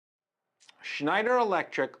Schneider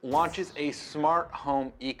Electric launches a smart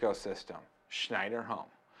home ecosystem, Schneider Home,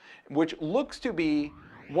 which looks to be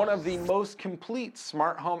one of the most complete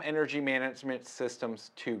smart home energy management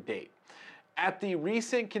systems to date. At the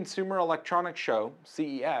recent Consumer Electronics Show,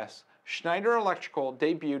 CES, Schneider Electrical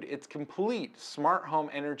debuted its complete smart home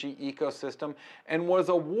energy ecosystem and was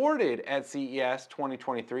awarded at CES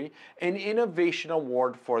 2023 an innovation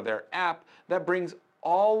award for their app that brings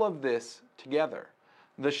all of this together.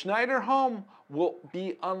 The Schneider Home will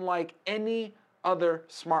be unlike any other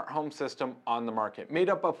smart home system on the market, made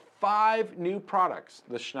up of 5 new products: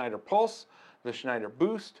 the Schneider Pulse, the Schneider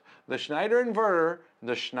Boost, the Schneider Inverter,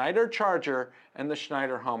 the Schneider Charger, and the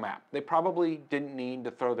Schneider Home app. They probably didn't need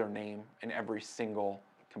to throw their name in every single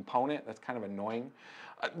component. That's kind of annoying.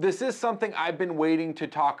 This is something I've been waiting to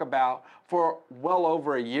talk about for well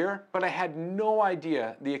over a year, but I had no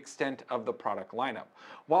idea the extent of the product lineup.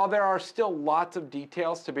 While there are still lots of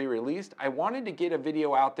details to be released, I wanted to get a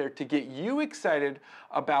video out there to get you excited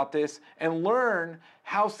about this and learn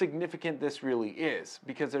how significant this really is,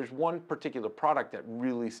 because there's one particular product that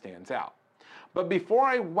really stands out. But before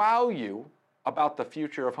I wow you about the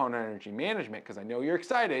future of home energy management, because I know you're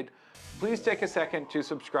excited, please take a second to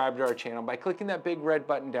subscribe to our channel by clicking that big red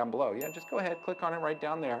button down below. Yeah, just go ahead, click on it right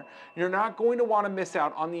down there. You're not going to want to miss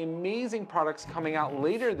out on the amazing products coming out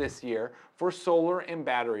later this year for solar and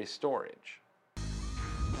battery storage.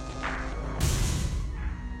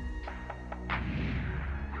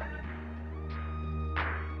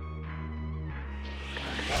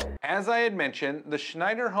 As I had mentioned, the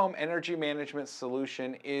Schneider Home Energy Management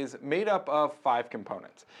Solution is made up of 5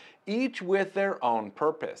 components, each with their own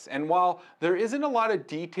purpose. And while there isn't a lot of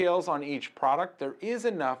details on each product, there is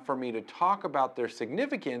enough for me to talk about their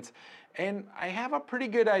significance, and I have a pretty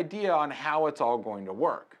good idea on how it's all going to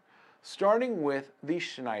work. Starting with the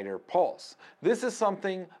Schneider Pulse. This is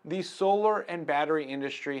something the solar and battery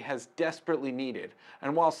industry has desperately needed.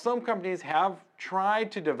 And while some companies have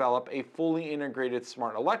tried to develop a fully integrated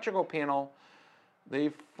smart electrical panel,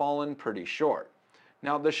 they've fallen pretty short.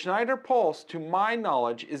 Now, the Schneider Pulse, to my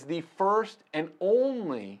knowledge, is the first and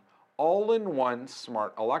only all-in-one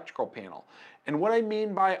smart electrical panel. And what I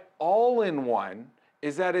mean by all-in-one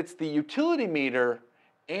is that it's the utility meter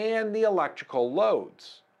and the electrical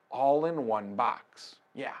loads all in one box.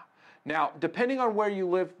 Yeah. Now, depending on where you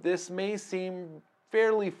live, this may seem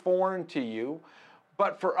fairly foreign to you,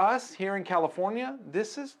 but for us here in California,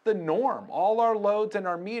 this is the norm. All our loads and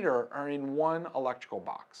our meter are in one electrical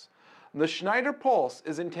box. The Schneider Pulse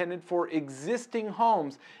is intended for existing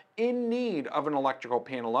homes in need of an electrical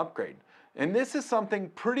panel upgrade. And this is something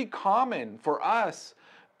pretty common for us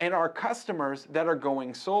and our customers that are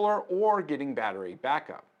going solar or getting battery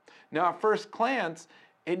backup. Now, at first glance,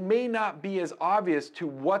 it may not be as obvious to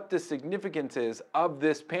what the significance is of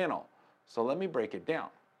this panel. So let me break it down.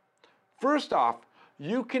 First off,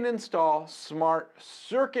 you can install smart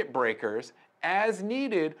circuit breakers as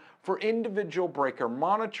needed for individual breaker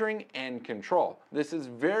monitoring and control. This is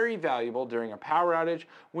very valuable during a power outage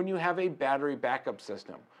when you have a battery backup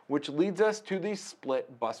system, which leads us to the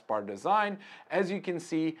split bus bar design. As you can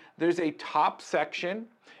see, there's a top section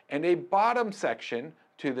and a bottom section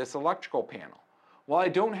to this electrical panel. While I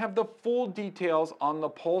don't have the full details on the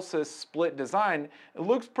Pulse's split design, it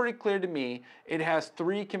looks pretty clear to me it has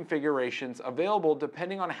 3 configurations available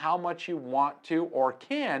depending on how much you want to or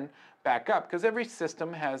can back up, because every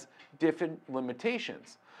system has different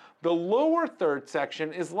limitations. The lower third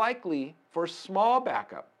section is likely for small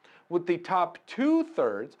backup, with the top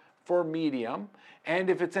 2/3 for medium, and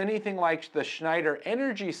if it's anything like the Schneider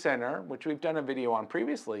Energy Center, which we've done a video on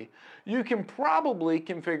previously, you can probably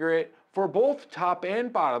configure it for both top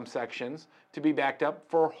and bottom sections to be backed up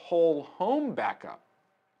for whole home backup.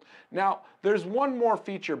 Now, there's one more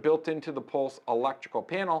feature built into the Pulse electrical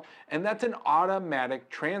panel, and that's an automatic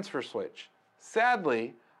transfer switch.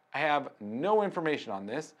 Sadly, I have no information on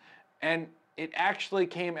this, and it actually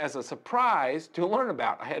came as a surprise to learn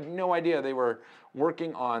about. I had no idea they were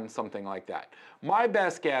working on something like that. My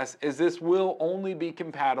best guess is this will only be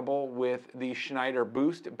compatible with the Schneider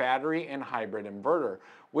Boost battery and hybrid inverter,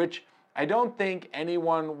 which I don't think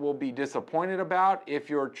anyone will be disappointed about if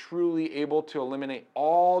you're truly able to eliminate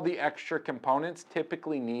all the extra components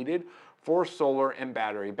typically needed for solar and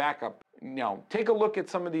battery backup. Now, take a look at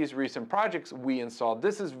some of these recent projects we installed.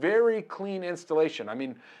 This is very clean installation. I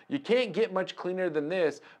mean, you can't get much cleaner than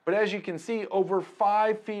this, but as you can see, over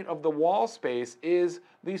 5 feet of the wall space is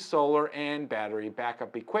the solar and battery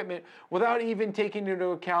backup equipment without even taking into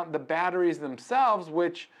account the batteries themselves,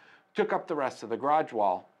 which took up the rest of the garage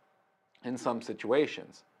wall in some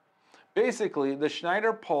situations. Basically, the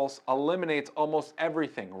Schneider Pulse eliminates almost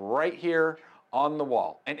everything right here on the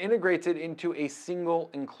wall and integrates it into a single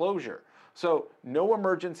enclosure. So no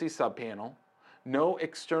emergency subpanel, no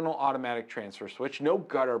external automatic transfer switch, no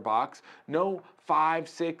gutter box, no 5,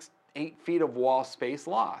 6, 8 feet of wall space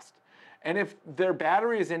lost. And if their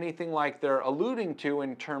battery is anything like they're alluding to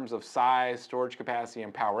in terms of size, storage capacity,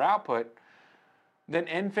 and power output, then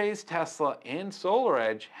Enphase, Tesla, and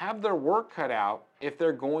SolarEdge have their work cut out if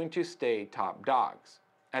they're going to stay top dogs.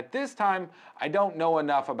 At this time, I don't know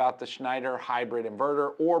enough about the Schneider hybrid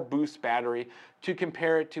inverter or boost battery to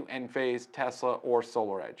compare it to Enphase, Tesla, or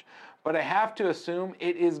SolarEdge. But I have to assume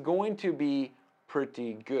it is going to be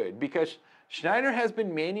pretty good because Schneider has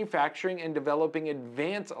been manufacturing and developing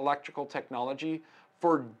advanced electrical technology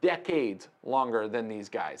for decades longer than these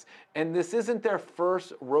guys. And this isn't their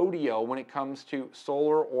first rodeo when it comes to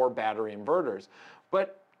solar or battery inverters,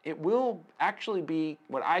 but it will actually be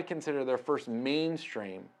what I consider their first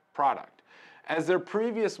mainstream product, as their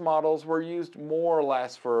previous models were used more or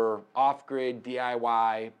less for off-grid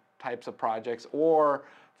DIY types of projects or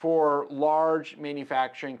for large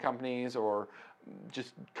manufacturing companies or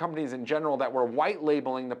just companies in general that were white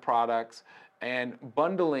labeling the products and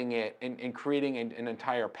bundling it and creating an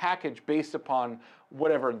entire package based upon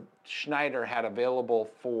whatever Schneider had available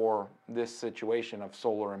for this situation of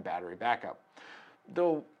solar and battery backup.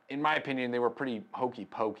 Though, in my opinion, they were pretty hokey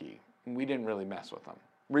pokey. We didn't really mess with them.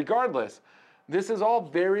 Regardless, this is all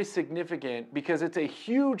very significant because it's a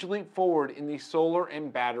huge leap forward in the solar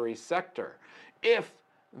and battery sector. If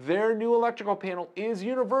their new electrical panel is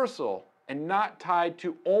universal and not tied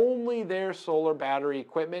to only their solar battery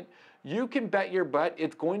equipment, you can bet your butt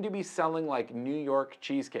it's going to be selling like New York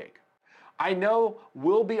cheesecake. I know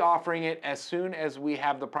we'll be offering it as soon as we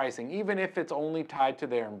have the pricing, even if it's only tied to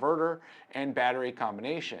their inverter and battery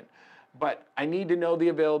combination. But I need to know the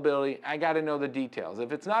availability, I gotta know the details.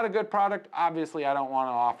 If it's not a good product, obviously I don't wanna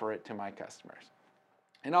offer it to my customers.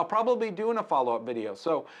 And I'll probably be doing a follow-up video.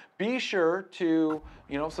 So be sure to,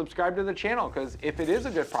 subscribe to the channel, because if it is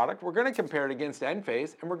a good product, we're gonna compare it against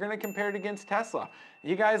Enphase and we're gonna compare it against Tesla.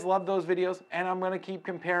 You guys love those videos and I'm gonna keep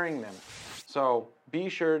comparing them. So be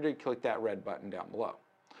sure to click that red button down below.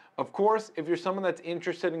 Of course, if you're someone that's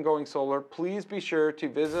interested in going solar, please be sure to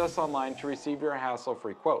visit us online to receive your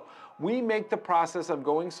hassle-free quote. We make the process of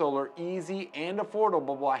going solar easy and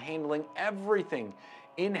affordable by handling everything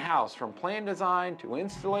in-house, from plan design to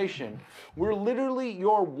installation. We're literally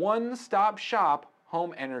your one-stop shop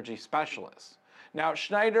home energy specialist. Now,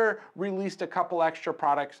 Schneider released a couple extra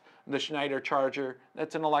products, the Schneider Charger,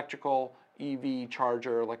 that's an electrical EV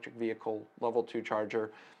charger, electric vehicle level 2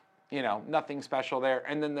 charger. Nothing special there.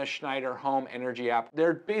 And then the Schneider Home energy app.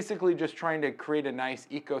 They're basically just trying to create a nice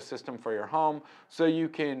ecosystem for your home so you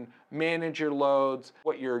can manage your loads,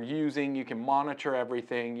 what you're using, you can monitor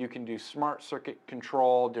everything, you can do smart circuit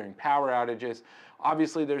control during power outages.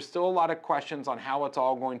 Obviously, there's still a lot of questions on how it's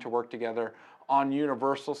all going to work together on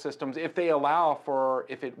universal systems, if they allow for,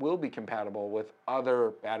 if it will be compatible with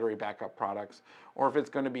other battery backup products, or if it's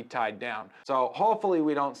going to be tied down. So hopefully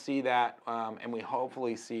we don't see that, and we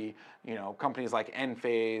hopefully see, companies like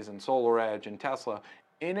Enphase and SolarEdge and Tesla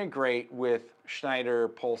integrate with Schneider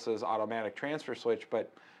Pulse's automatic transfer switch, but,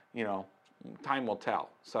 time will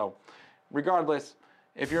tell. So regardless,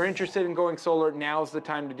 if you're interested in going solar, now's the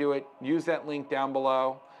time to do it. Use that link down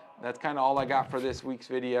below. That's kind of all I got for this week's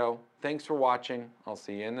video. Thanks for watching. I'll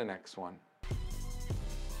see you in the next one.